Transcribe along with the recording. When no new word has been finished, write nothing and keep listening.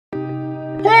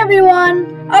Hey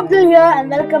everyone, Abdul here and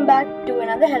welcome back to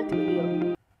another health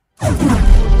video.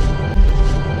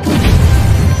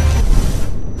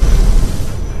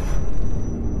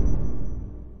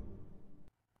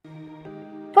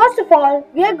 First of all,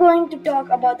 we are going to talk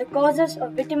about the causes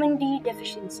of vitamin D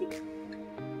deficiency.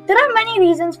 There are many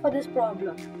reasons for this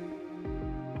problem.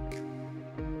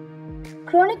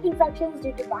 Chronic infections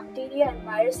due to bacteria and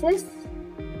viruses,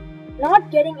 not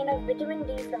getting enough vitamin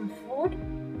D from food,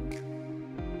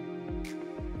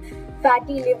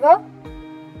 fatty liver,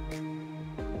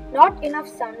 not enough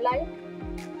sunlight,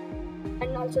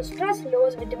 and also stress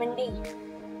lowers vitamin D.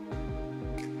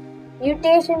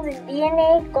 Mutations in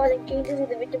DNA causing changes in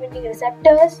the vitamin D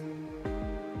receptors,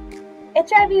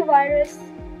 HIV virus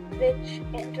which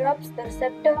interrupts the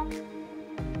receptor,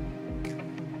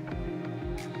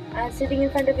 and sitting in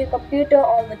front of your computer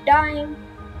all the time,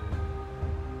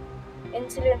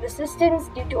 insulin resistance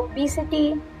due to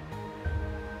obesity,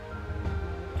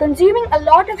 consuming a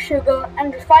lot of sugar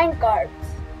and refined carbs.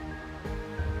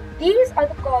 These are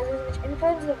the causes which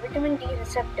influence the vitamin D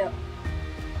receptor.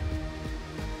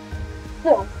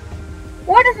 So,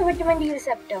 what is a vitamin D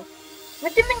receptor?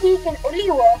 Vitamin D can only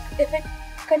work if it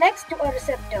connects to a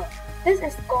receptor. This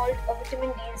is called a vitamin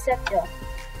D receptor.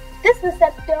 This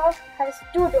receptor has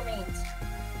two domains.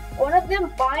 One of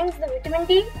them binds the vitamin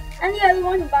D and the other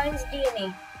one binds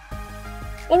DNA.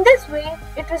 In this way,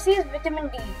 it receives vitamin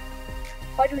D.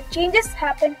 But when changes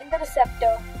happen in the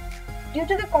receptor, due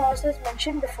to the causes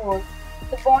mentioned before,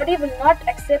 the body will not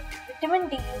accept vitamin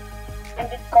D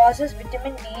and it causes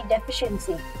vitamin D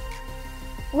deficiency.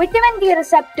 Vitamin D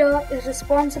receptor is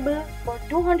responsible for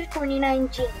 229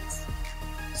 genes.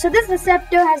 So this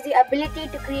receptor has the ability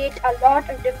to create a lot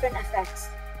of different effects.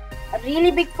 A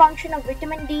really big function of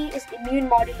vitamin D is immune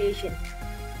modulation.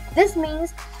 This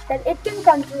means that it can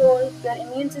control your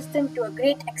immune system to a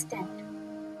great extent.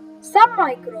 Some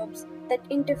microbes that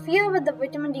interfere with the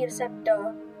vitamin D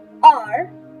receptor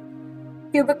are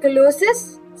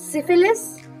tuberculosis,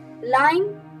 syphilis,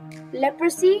 Lyme,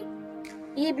 leprosy,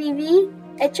 EBV,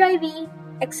 HIV,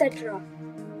 etc.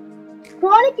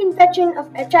 Chronic infection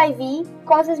of HIV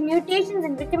causes mutations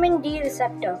in vitamin D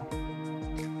receptor.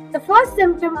 The first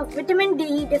symptom of vitamin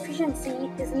D deficiency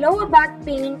is lower back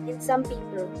pain in some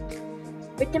people.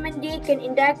 Vitamin D can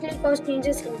indirectly cause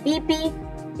changes in BP,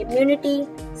 immunity,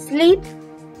 sleep,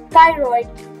 thyroid,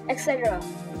 etc.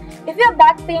 If your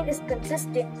back pain is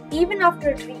consistent even after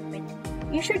a treatment,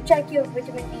 you should check your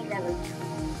vitamin D level.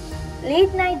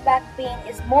 Late night back pain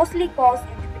is mostly caused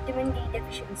due to vitamin D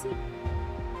deficiency.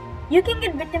 You can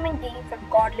get vitamin D from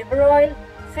cod liver oil,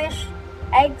 fish,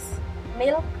 eggs,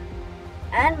 milk,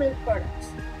 and milk products.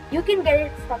 You can get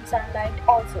it from sunlight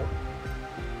also.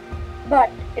 But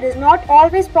it is not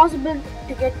always possible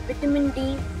to get vitamin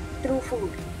D through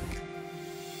food.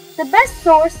 The best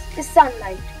source is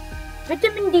sunlight.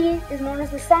 Vitamin D is known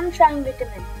as the sunshine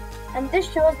vitamin, and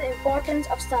this shows the importance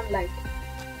of sunlight.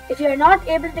 If you are not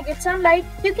able to get sunlight,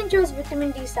 you can choose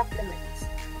vitamin D supplements.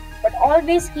 But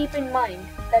always keep in mind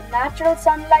that natural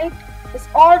sunlight is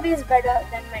always better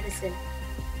than medicine.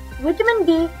 Vitamin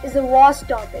D is a vast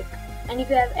topic, and if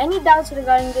you have any doubts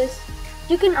regarding this,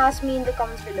 you can ask me in the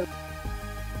comments below.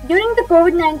 During the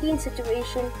COVID-19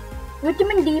 situation,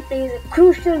 vitamin D plays a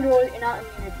crucial role in our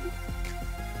immunity.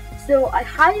 So I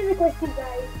highly request you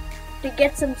guys to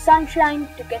get some sunshine,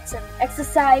 to get some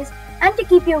exercise, and to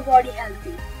keep your body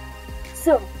healthy.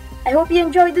 So I hope you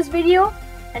enjoyed this video,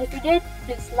 and if you did,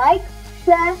 please like,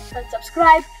 share, and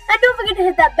subscribe, and don't forget to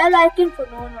hit that bell icon for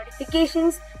more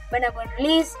notifications when I'm going to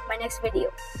release my next video.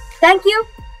 Thank you,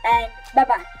 and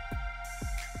bye-bye.